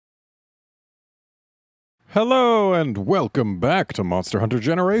Hello and welcome back to Monster Hunter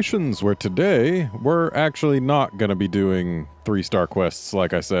Generations, where today we're actually not going to be doing 3-star quests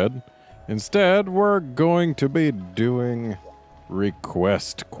like I said. Instead, we're going to be doing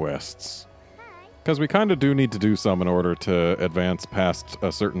request quests. Because we kind of do need to do some in order to advance past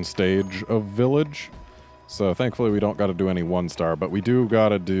a certain stage of village. So thankfully we don't got to do any 1-star, but we do got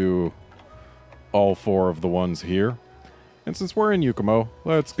to do all 4 of the ones here. And since we're in Yukumo,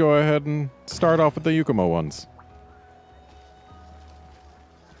 let's go ahead and start off with the Yukumo ones.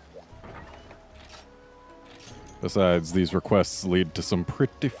 Besides, these requests lead to some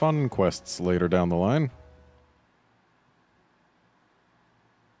pretty fun quests later down the line.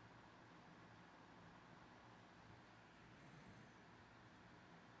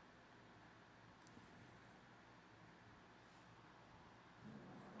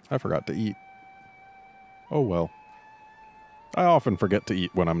 I forgot to eat. Oh well. I often forget to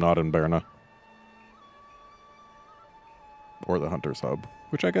eat when I'm not in Berna. Or the Hunter's Hub,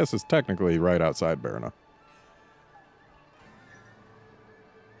 which I guess is technically right outside Berna.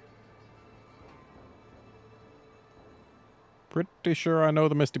 Pretty sure I know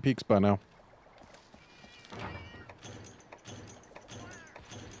the Misty Peaks by now.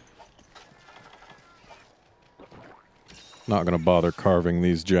 Not gonna bother carving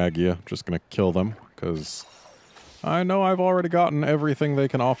these Jagia, just gonna kill them, because I know I've already gotten everything they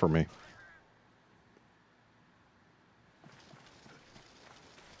can offer me.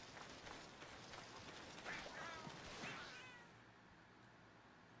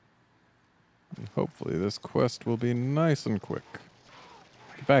 And hopefully this quest will be nice and quick.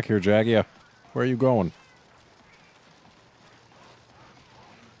 Get back here, Jagia. Where are you going?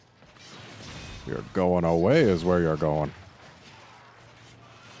 You're going away is where you're going.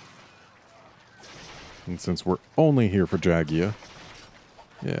 And since we're only here for Jagia,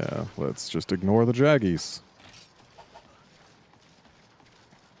 yeah, let's just ignore the Jaggies.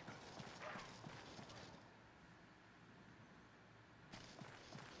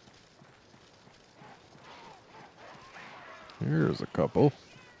 Here's a couple.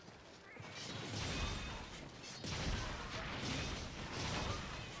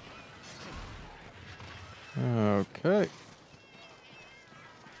 Okay.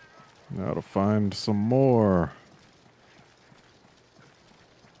 Now to find some more.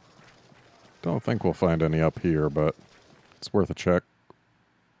 Don't think we'll find any up here, but it's worth a check.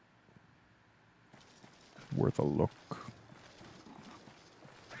 Worth a look.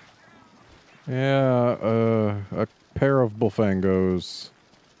 Yeah, a pair of Bullfangos,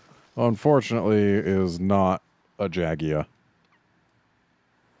 unfortunately, is not a Jagia.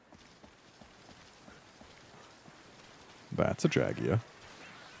 That's a Jagia.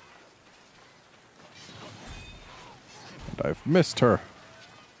 And I've missed her.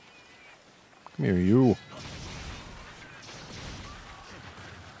 Come here, you.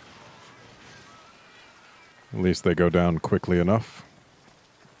 At least they go down quickly enough.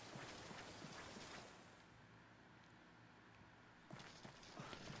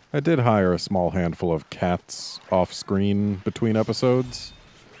 I did hire a small handful of cats off-screen between episodes.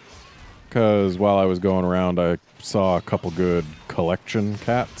 Because while I was going around, I saw a couple good collection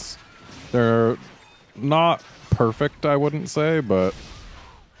cats. They're not perfect, I wouldn't say, but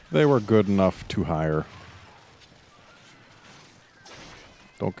they were good enough to hire.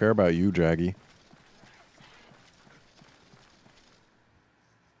 Don't care about you, Jaggy.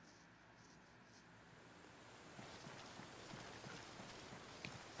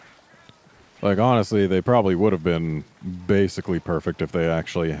 Like, honestly, they probably would have been basically perfect if they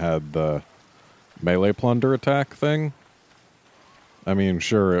actually had the melee plunder attack thing. I mean,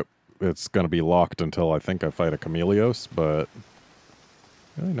 sure, it's going to be locked until I think I fight a Chameleos, but...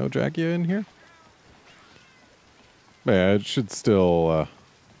 Really, no Jagia in here? Yeah, it should still...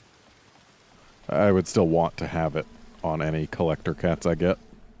 I would still want to have it on any collector cats I get.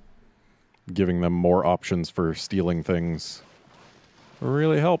 Giving them more options for stealing things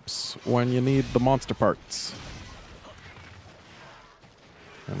really helps when you need the monster parts.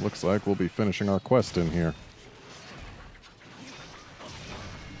 And looks like we'll be finishing our quest in here.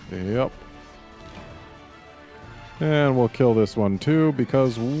 Yep. And we'll kill this one too,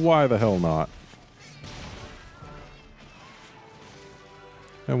 because why the hell not?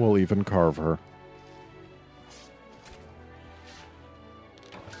 And we'll even carve her.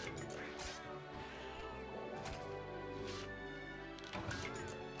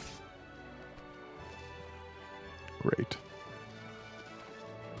 Great.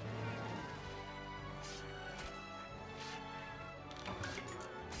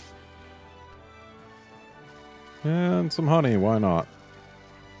 And some honey, why not?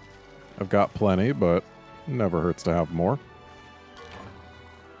 I've got plenty, but Never hurts to have more.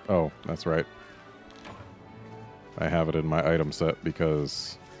 Oh, that's right. I have it in my item set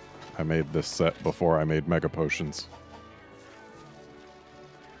because I made this set before I made Mega Potions.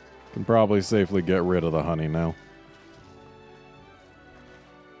 Can probably safely get rid of the honey now.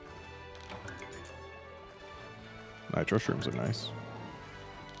 Nitro shrooms are nice.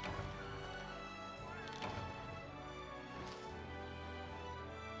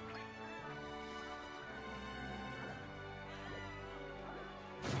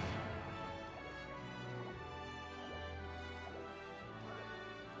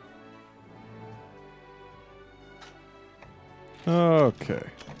 Okay.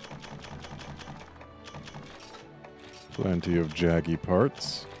 Plenty of jaggy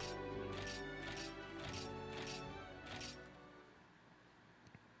parts.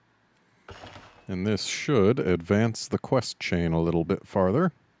 And this should advance the quest chain a little bit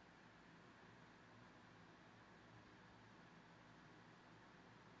farther.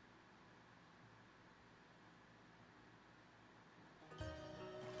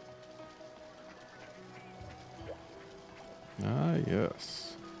 Ah,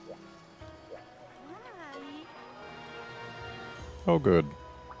 yes. Oh, good.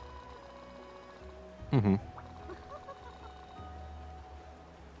 Mm-hmm.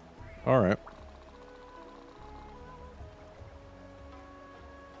 All right.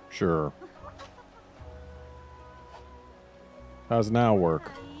 Sure. How's now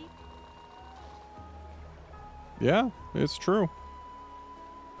work? Yeah, it's true.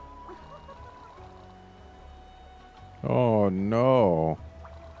 Oh, no.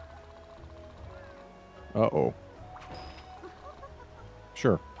 Uh-oh.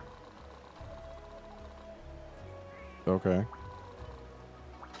 Sure. Okay.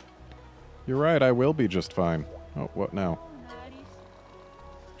 You're right, I will be just fine. Oh, what now?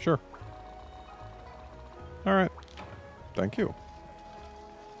 Sure. Alright. Thank you.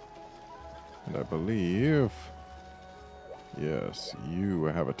 And I believe... Yes, you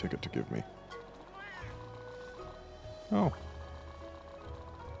have a ticket to give me. Oh.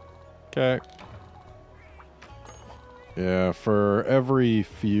 Okay. Yeah, for every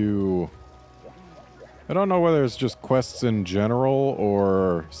few... I don't know whether it's just quests in general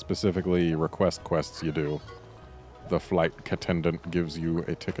or specifically request quests you do. The flight attendant gives you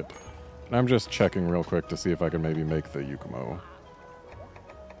a ticket. I'm just checking real quick to see if I can maybe make the Yukumo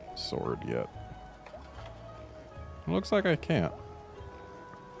sword yet. Looks like I can't.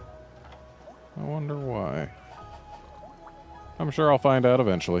 I wonder why. I'm sure I'll find out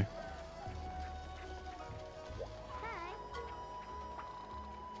eventually.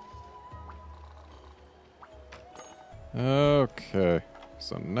 Okay,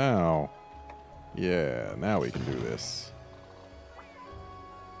 so now... Yeah, now we can do this.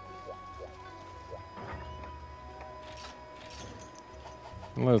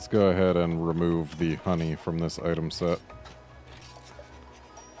 Let's go ahead and remove the honey from this item set.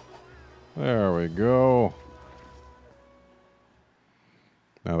 There we go.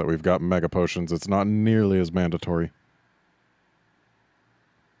 Now that we've got Mega Potions, it's not nearly as mandatory.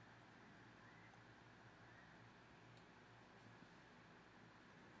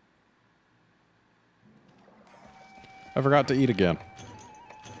 I forgot to eat again.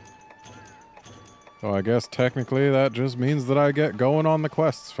 So I guess technically that just means that I get going on the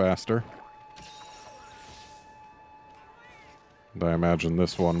quests faster. And I imagine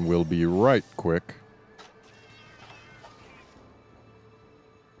this one will be right quick.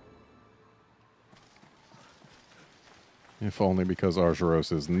 If only because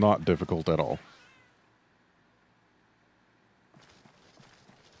Argyros is not difficult at all.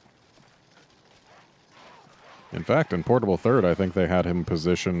 In fact, in Portable Third, I think they had him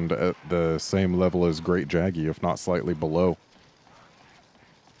positioned at the same level as Great Jaggy, if not slightly below.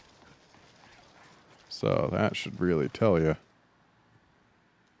 So that should really tell you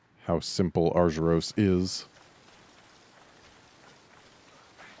how simple Argyros is.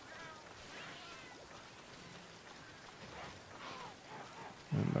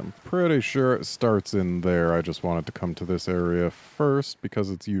 And I'm pretty sure it starts in there. I just wanted to come to this area first because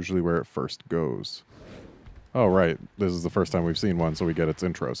it's usually where it first goes. Oh, right. This is the first time we've seen one, so we get its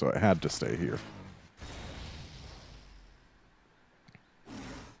intro, so it had to stay here.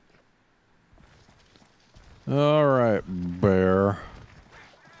 All right, bear.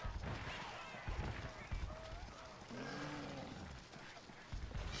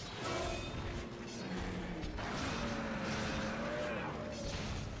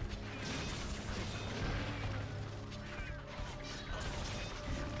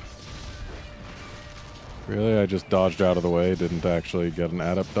 Really? I just dodged out of the way, didn't actually get an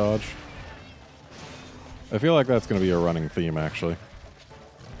adept dodge? I feel like that's going to be a running theme, actually.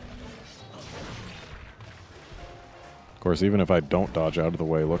 Of course, even if I don't dodge out of the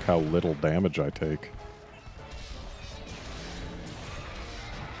way, look how little damage I take.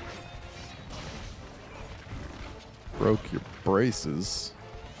 Broke your braces.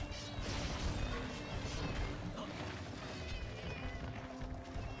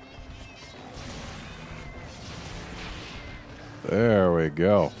 There we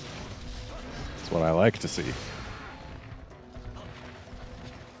go. That's what I like to see.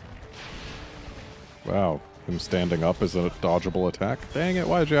 Wow, him standing up is a dodgeable attack? Dang it,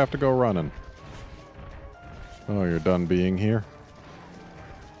 why'd you have to go running? Oh, you're done being here?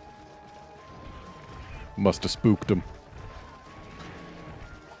 Must have spooked him.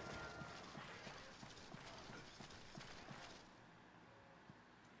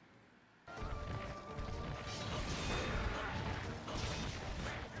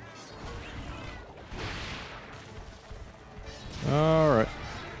 Alright.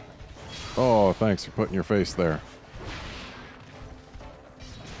 Oh, thanks for putting your face there.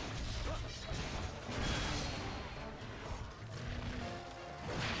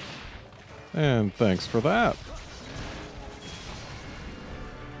 And thanks for that.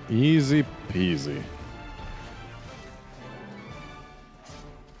 Easy peasy.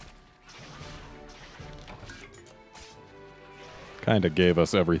 Kinda gave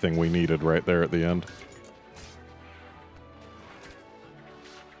us everything we needed right there at the end.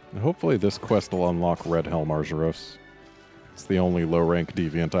 Hopefully this quest will unlock Red Helm Argyros. It's the only low-rank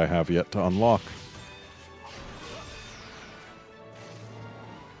deviant I have yet to unlock.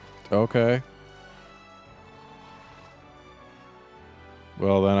 Okay.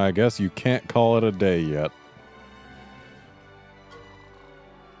 Well, then I guess you can't call it a day yet.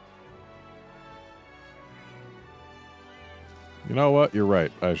 You know what? You're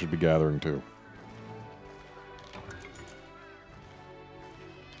right. I should be gathering too.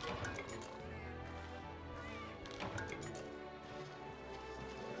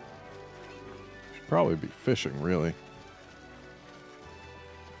 Should probably be fishing, really.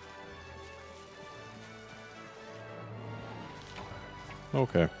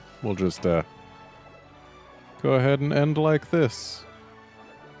 Okay, we'll just go ahead and end like this.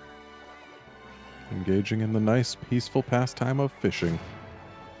 Engaging in the nice, peaceful pastime of fishing.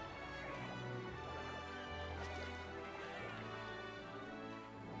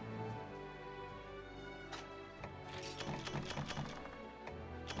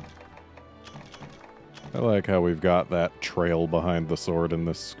 I like how we've got that trail behind the sword in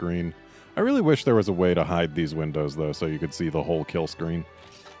this screen. I really wish there was a way to hide these windows, though, so you could see the whole kill screen.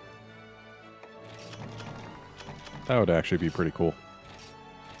 That would actually be pretty cool.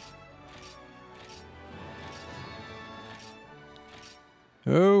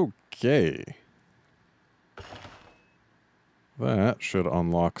 Okay. That should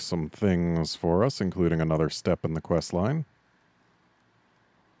unlock some things for us, including another step in the quest line.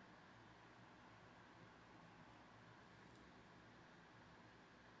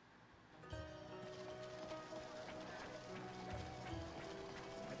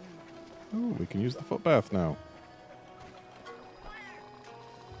 Oh, we can use the Footbath now.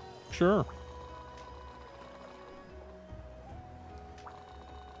 Sure.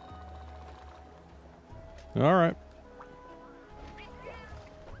 All right.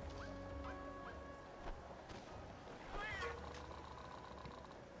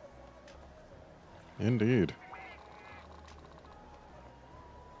 Indeed.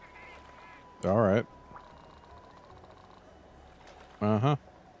 All right. Uh-huh.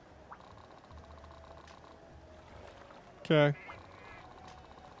 Okay.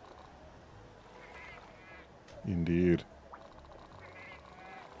 Indeed.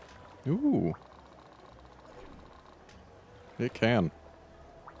 Ooh. It can.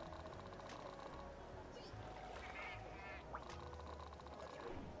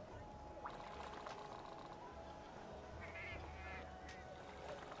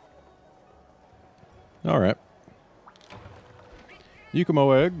 All right.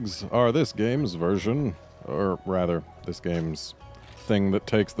 Yukumo eggs are this game's version, or rather, this game's thing that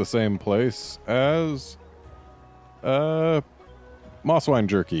takes the same place as mosswine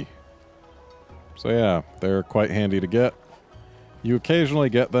jerky. So yeah, they're quite handy to get. You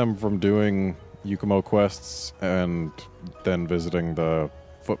occasionally get them from doing Yukumo quests and then visiting the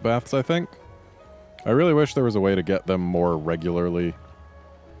Footbaths, I think. I really wish there was a way to get them more regularly,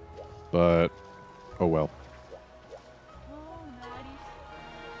 but oh well.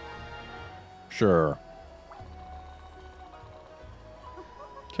 Sure.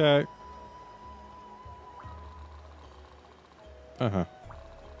 Okay. Uh-huh.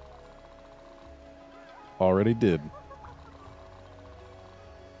 already did.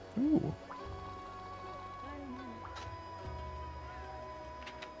 Ooh.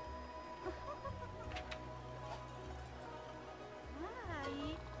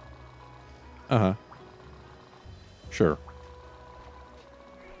 Uh-huh. Sure.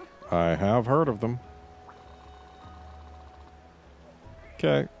 I have heard of them.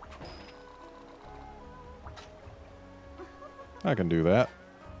 Okay. I can do that.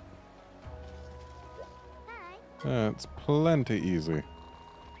 It's plenty easy.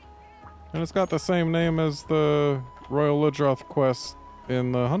 And it's got the same name as the Royal Ludroth quest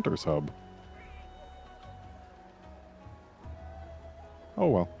in the Hunter's Hub. Oh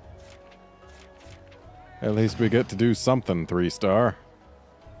well. At least we get to do something 3-star.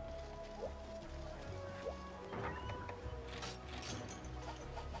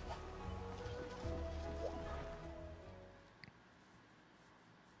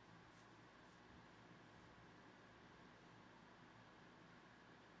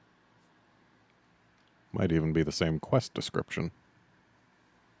 Might even be the same quest description.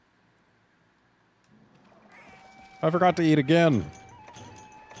 I forgot to eat again.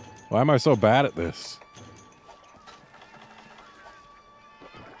 Why am I so bad at this?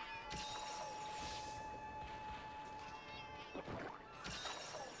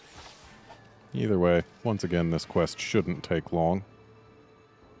 Either way, once again, this quest shouldn't take long.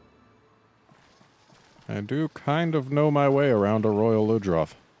 I do kind of know my way around a Royal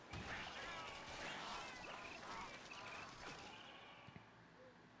Ludroth.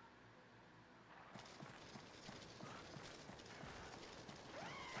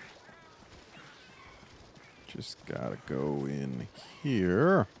 Just gotta go in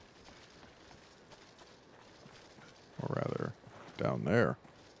here. Or rather, down there.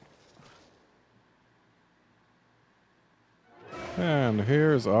 And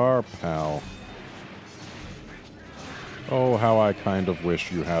here's our pal. Oh, how I kind of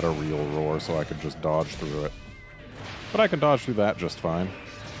wish you had a real roar so I could just dodge through it. But I can dodge through that just fine.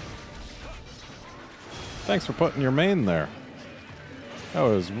 Thanks for putting your main there. That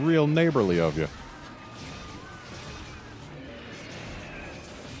was real neighborly of you.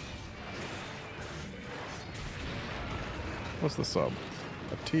 What's the sub?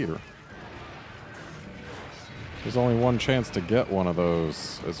 A teeter. There's only one chance to get one of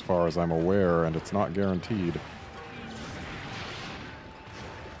those, as far as I'm aware, and it's not guaranteed.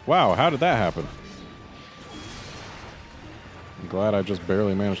 Wow, how did that happen? I'm glad I just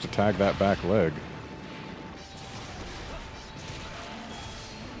barely managed to tag that back leg.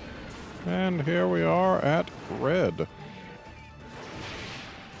 And here we are at red.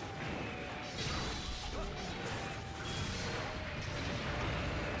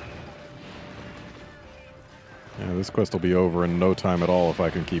 Yeah, this quest will be over in no time at all if I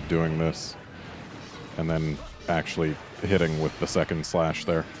can keep doing this. And then actually hitting with the second slash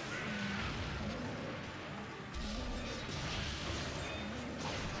there.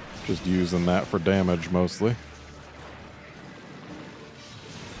 Just using that for damage mostly.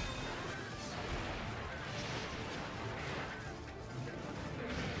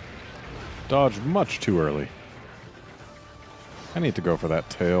 Dodged much too early. I need to go for that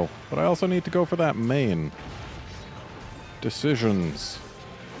tail, but I also need to go for that main. Decisions.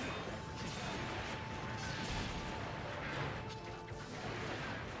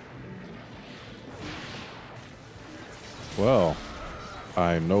 Well,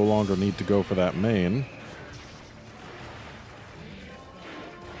 I no longer need to go for that main.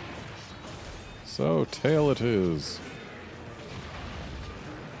 So, tail it is.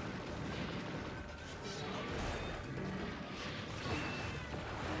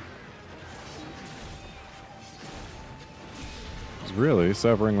 Really,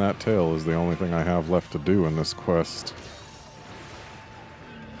 severing that tail is the only thing I have left to do in this quest.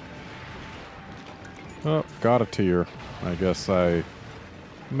 Oh, got a tear. I guess I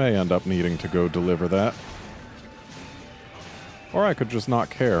may end up needing to go deliver that. Or I could just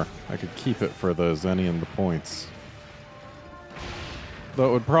not care. I could keep it for the Zenny and the points. Though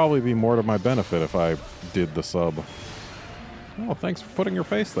it would probably be more to my benefit if I did the sub. Oh, thanks for putting your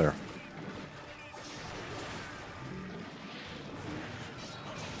face there.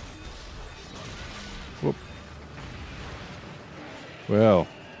 Whoop. Well,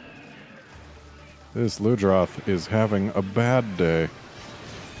 this Ludroth is having a bad day.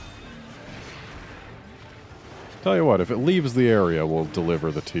 Tell you what, if it leaves the area, we'll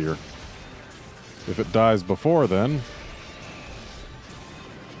deliver the tier. If it dies before then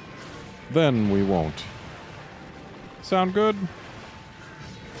we won't. Sound good?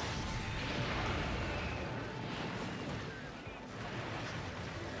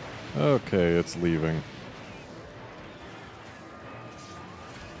 Okay, it's leaving.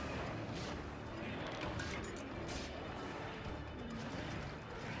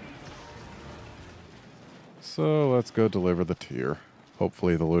 So let's go deliver the tier.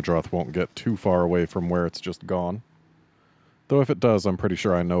 Hopefully the Ludroth won't get too far away from where it's just gone. Though if it does, I'm pretty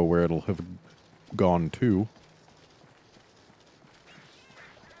sure I know where it'll have gone to.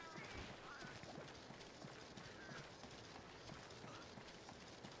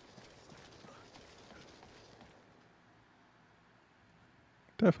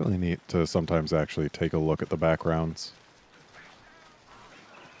 Definitely neat to sometimes actually take a look at the backgrounds.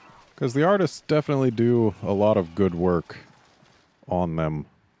 Because the artists definitely do a lot of good work on them.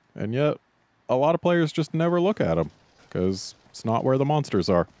 And yet, a lot of players just never look at them. Because it's not where the monsters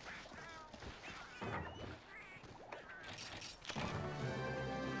are.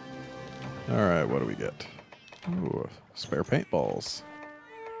 Alright, what do we get? Ooh, spare paintballs.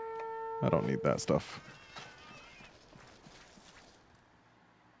 I don't need that stuff.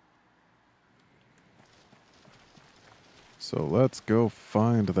 So let's go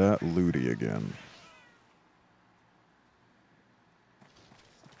find that Looty again.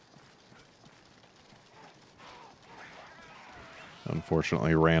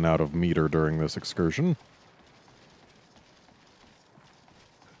 Unfortunately ran out of meter during this excursion.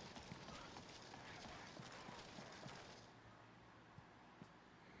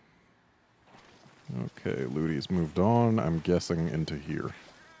 Okay, Looty's moved on. I'm guessing into here.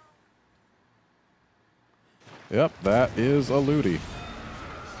 Yep, that is a Looty.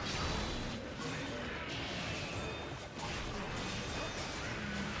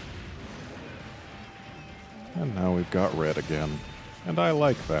 And now we've got red again. And I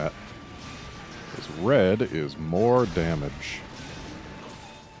like that. Because red is more damage.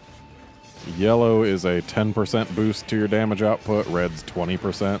 Yellow is a 10% boost to your damage output. Red's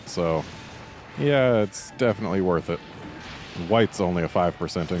 20%, so yeah, it's definitely worth it. White's only a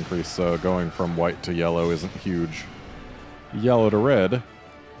 5% increase, so going from white to yellow isn't huge. Yellow to red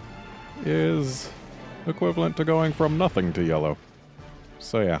is equivalent to going from nothing to yellow.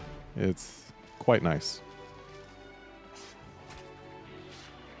 So yeah, it's quite nice.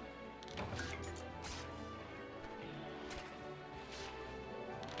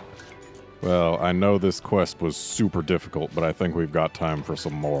 Well, I know this quest was super difficult, but I think we've got time for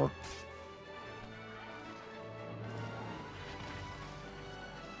some more.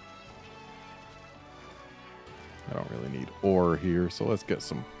 I don't really need ore here, so let's get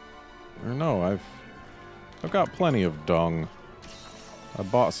some... Or no, I've got plenty of dung. I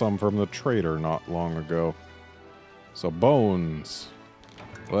bought some from the trader not long ago. So bones.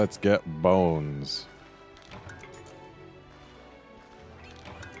 Let's get bones.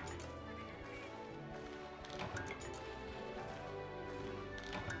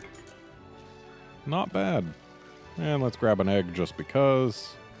 Not bad. And let's grab an egg just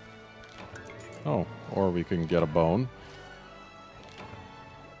because. Oh, or we can get a bone.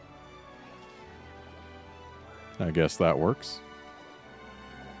 I guess that works.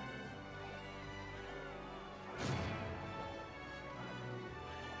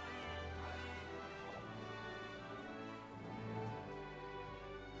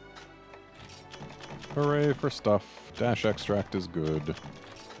 Hooray for stuff. Dash extract is good.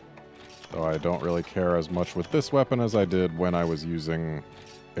 Though I don't really care as much with this weapon as I did when I was using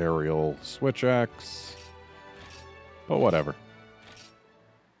aerial switch axe. But whatever.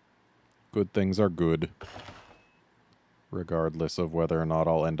 Good things are good. Regardless of whether or not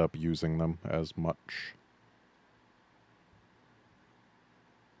I'll end up using them as much.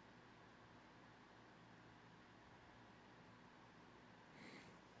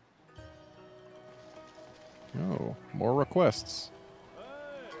 Oh, more requests.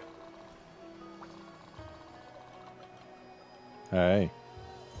 Hey.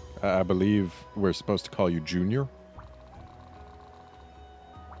 I believe we're supposed to call you Junior.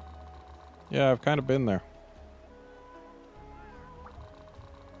 Yeah, I've kind of been there.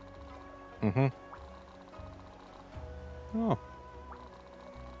 Mm-hmm. Oh.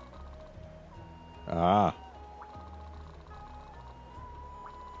 Ah.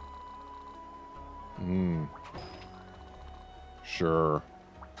 Hmm. Sure.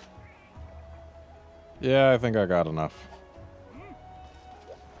 Yeah, I think I got enough.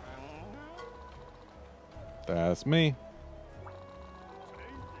 That's me.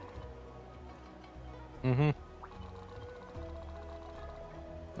 Mm-hmm.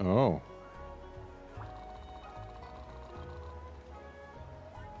 Oh.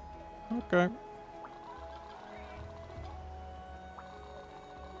 Okay.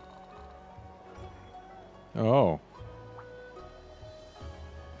 Oh.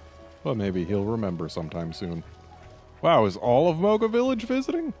 Well, maybe he'll remember sometime soon. Wow, is all of Moga Village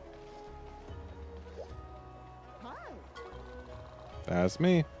visiting? That's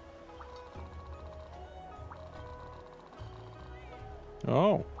me.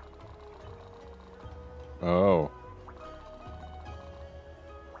 Oh. Oh.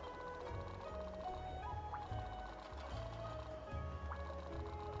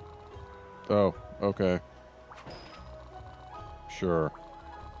 Oh, okay. Sure.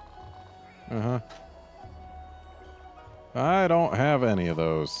 Uh-huh. I don't have any of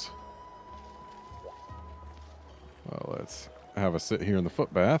those. Well, let's have a sit here in the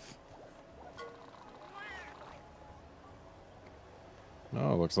footbath.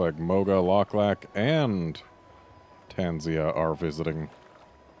 Oh, looks like Moga, Locklack, and Tanzia are visiting.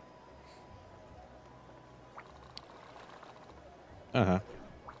 Uh-huh.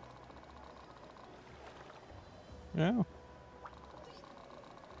 Yeah.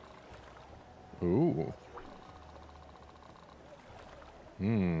 Ooh.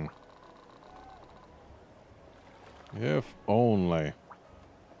 Hmm. If only.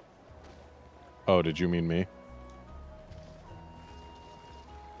 Oh, did you mean me?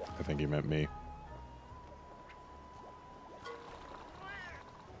 I think he meant me.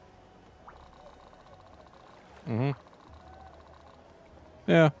 Mm-hmm.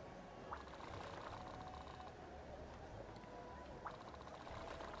 Yeah.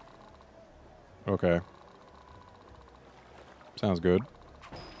 Okay. Sounds good.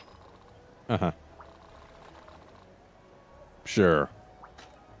 Uh-huh. Sure.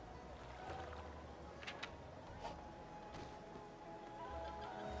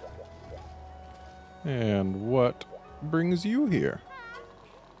 And what brings you here?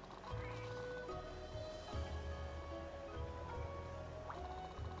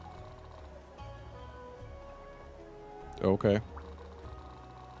 Okay.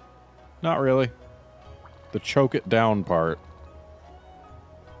 Not really. The choke it down part.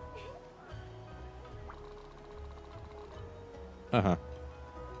 Uh-huh.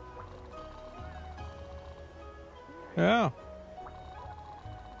 Yeah.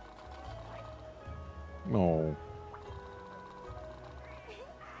 Oh.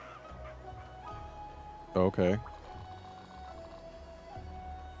 Okay.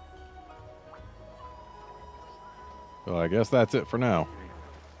 Well, I guess that's it for now.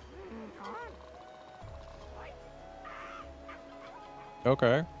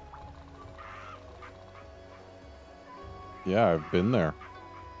 Okay. Yeah, I've been there.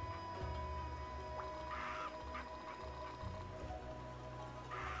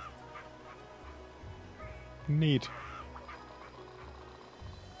 Neat.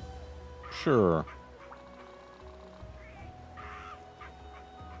 Sure.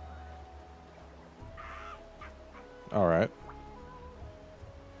 All right.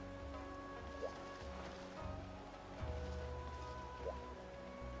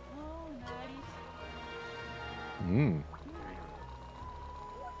 Hmm.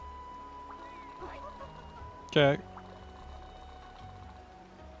 Okay.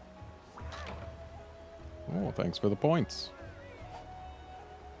 Oh, thanks for the points.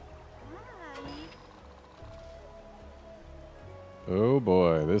 Oh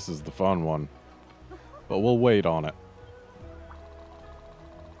boy, this is the fun one. But we'll wait on it.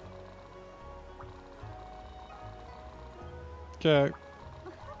 Okay.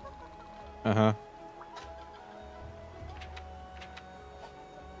 Uh-huh.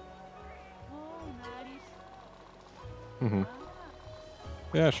 Mm-hmm.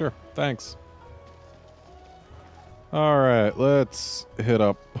 Yeah, sure. Thanks. Alright, let's hit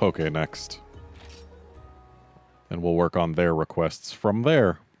up Poke next. And we'll work on their requests from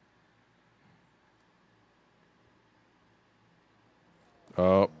there.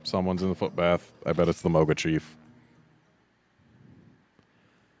 Oh, someone's in the footbath. I bet it's the Moga Chief.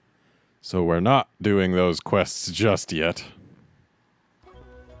 So we're not doing those quests just yet.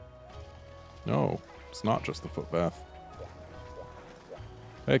 No, it's not just the footbath.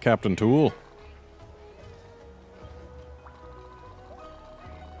 Hey, Captain Tool.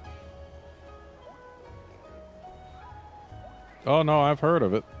 Oh, no, I've heard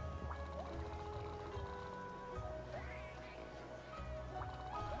of it.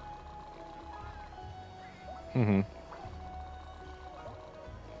 Mm-hmm.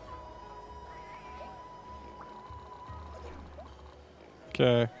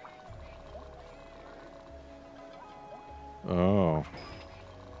 Okay. Oh.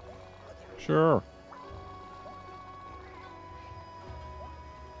 Sure.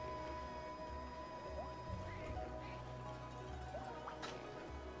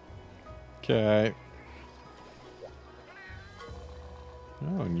 Okay.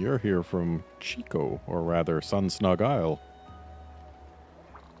 Oh, and you're here from Chico, or rather, Sunsnug Isle.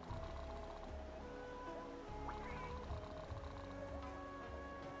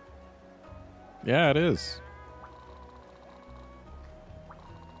 Yeah, it is.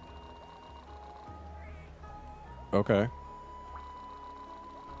 Okay.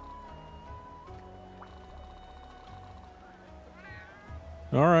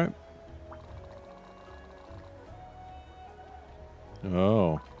 All right.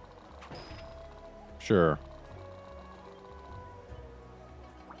 Oh. Sure.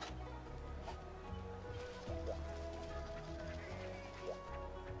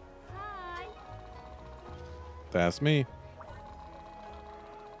 Hi. That's me.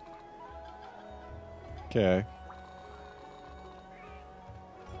 Okay.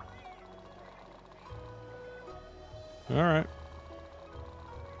 All right.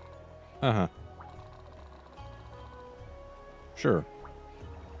 Uh-huh. Sure.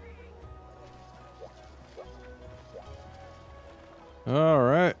 All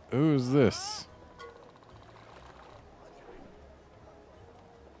right. Who's this?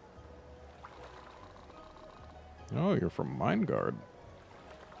 Oh, you're from Mine Guard.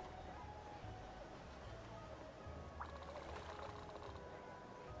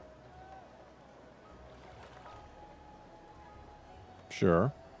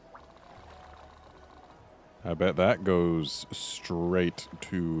 Sure. I bet that goes straight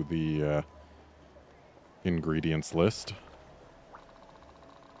to the ingredients list.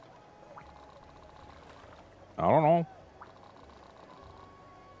 I don't know.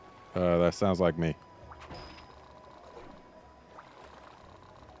 That sounds like me.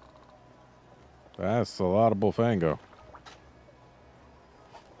 That's a lot of bullfango.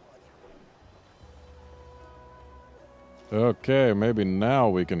 Okay, maybe now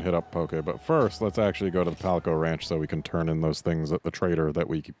we can hit up Poke, but first, let's actually go to the Palico Ranch so we can turn in those things at the trader that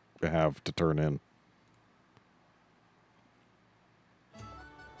we have to turn in.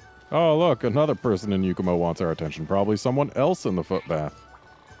 Oh, look, another person in Yukumo wants our attention. Probably someone else in the Footbath.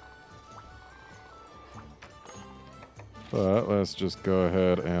 But let's just go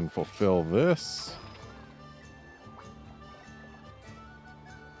ahead and fulfill this.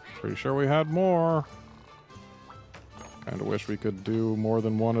 Pretty sure we had more. Kinda wish we could do more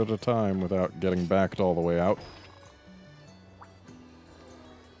than one at a time without getting backed all the way out.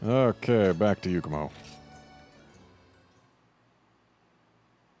 Okay, back to Yukumo.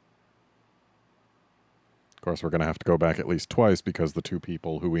 Of course, we're going to have to go back at least twice because the two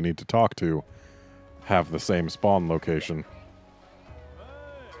people who we need to talk to have the same spawn location.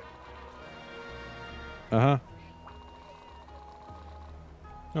 Uh-huh.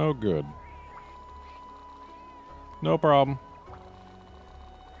 Oh, good. No problem.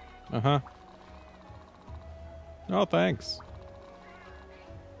 Uh-huh. Oh, thanks.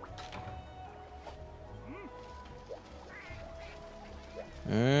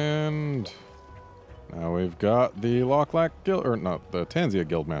 And now we've got the Locklack Guild, or not, the Tanzia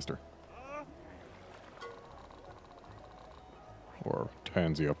Guildmaster. Or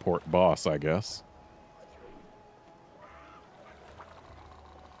Tanzia Port Boss, I guess.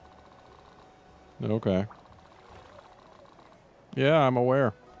 Okay. Yeah, I'm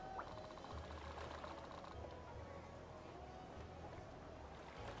aware.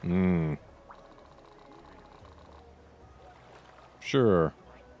 Hmm. Sure.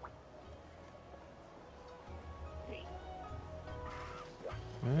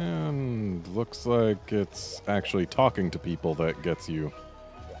 And looks like it's actually talking to people that gets you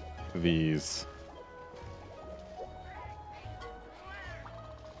these.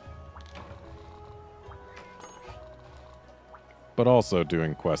 But also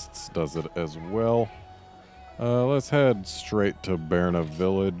doing quests does it as well. Let's head straight to Berna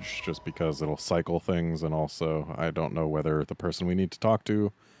Village, just because it'll cycle things, and also I don't know whether the person we need to talk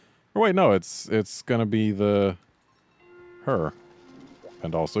to... Or wait, no, it's gonna be the... her.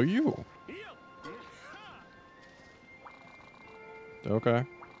 And also you. Okay.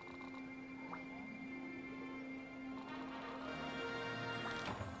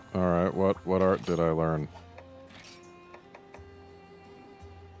 Alright, what art did I learn?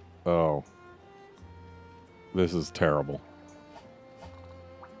 Oh. This is terrible.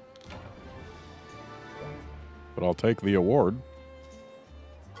 But I'll take the award.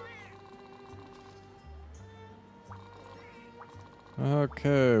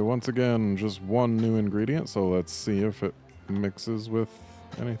 Okay, once again, just one new ingredient, so let's see if it mixes with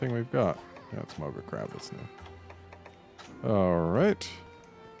anything we've got. Yeah, it's Moga Crab, that's new. Alright.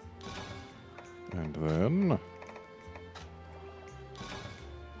 And then...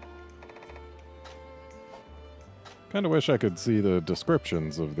 Kinda wish I could see the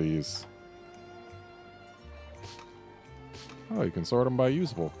descriptions of these. Oh, you can sort them by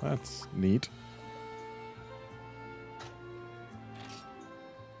usable. That's neat.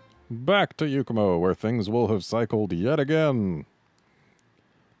 Back to Yukumo, where things will have cycled yet again.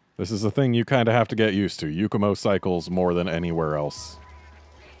 This is a thing you kind of have to get used to. Yukumo cycles more than anywhere else.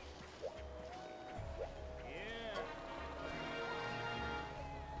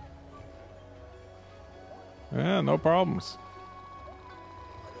 Yeah, no problems.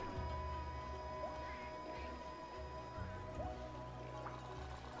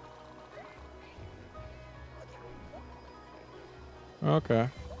 Okay.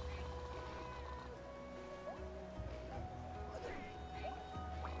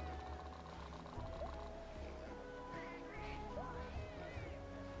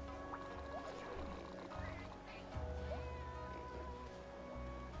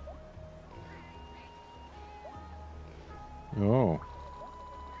 Oh.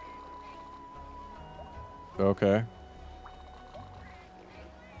 Okay.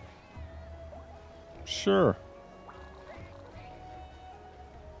 Sure.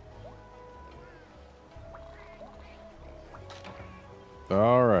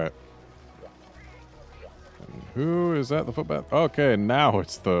 All right. And who is at the footbath? Okay, now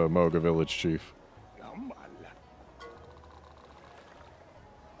it's the Moga village chief.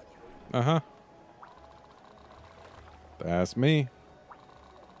 Uh-huh. That's me.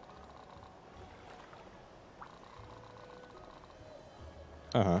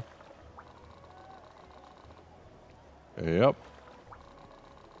 Uh-huh. Yep.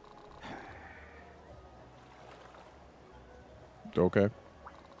 Okay.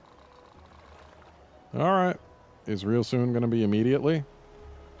 Alright. Is real soon going to be immediately?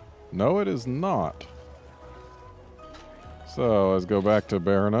 No, it is not. So, let's go back to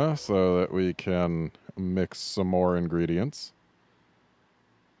Berna so that we can mix some more ingredients.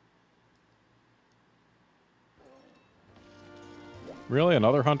 Really?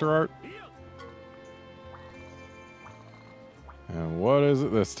 Another hunter art? And what is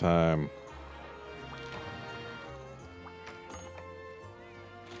it this time?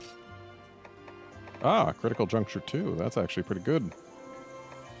 Ah, Critical Juncture 2. That's actually pretty good.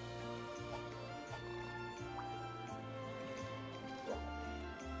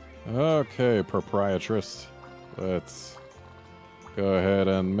 Okay, proprietress. Let's go ahead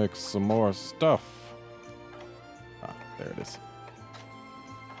and mix some more stuff. Ah, there it is.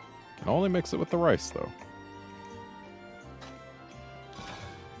 Can only mix it with the rice, though.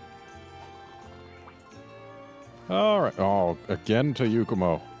 Alright. Oh, again to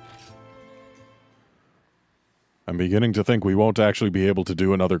Yukumo. I'm beginning to think we won't actually be able to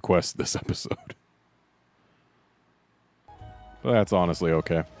do another quest this episode. But that's honestly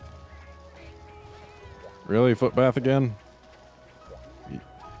okay. Really, Footbath again?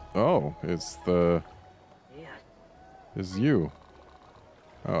 Oh, it's the... It's you.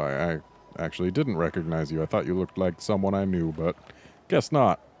 Oh, I actually didn't recognize you. I thought you looked like someone I knew, but guess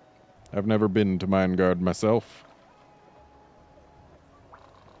not. I've never been to Mindgard myself.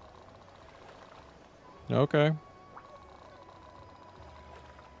 Okay.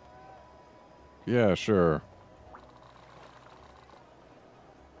 Yeah, sure.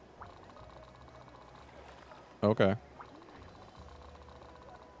 Okay.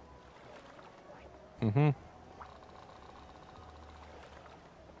 Mm-hmm.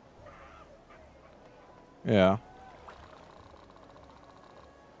 Yeah.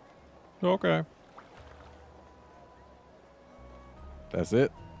 Okay. That's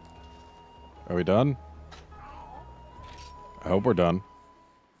it? Are we done? I hope we're done.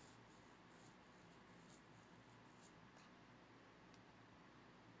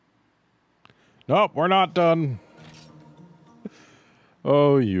 Nope, we're not done.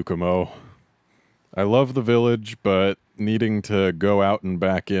 Oh, Yukumo. I love the village, but needing to go out and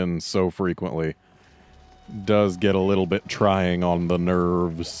back in so frequently does get a little bit trying on the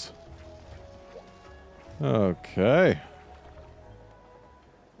nerves. Okay.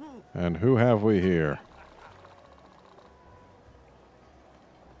 And who have we here?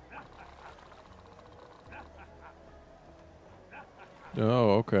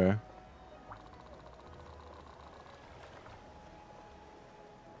 Oh, okay.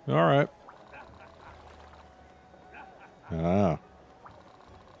 All right. Ah.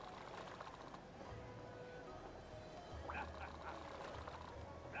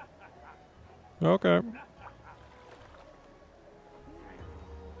 Okay.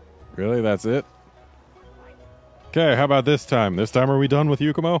 Really? That's it? Okay, how about this time? This time are we done with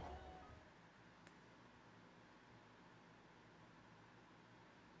Yukumo?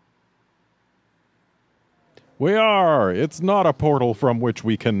 We are! It's not a portal from which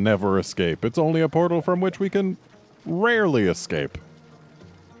we can never escape. It's only a portal from which we can rarely escape.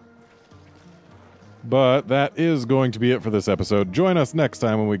 But that is going to be it for this episode. Join us next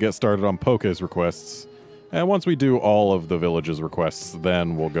time when we get started on Poke's requests. And once we do all of the villages' requests,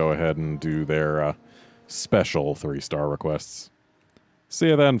 then we'll go ahead and do their special 3-star requests. See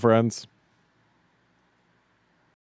you then, friends.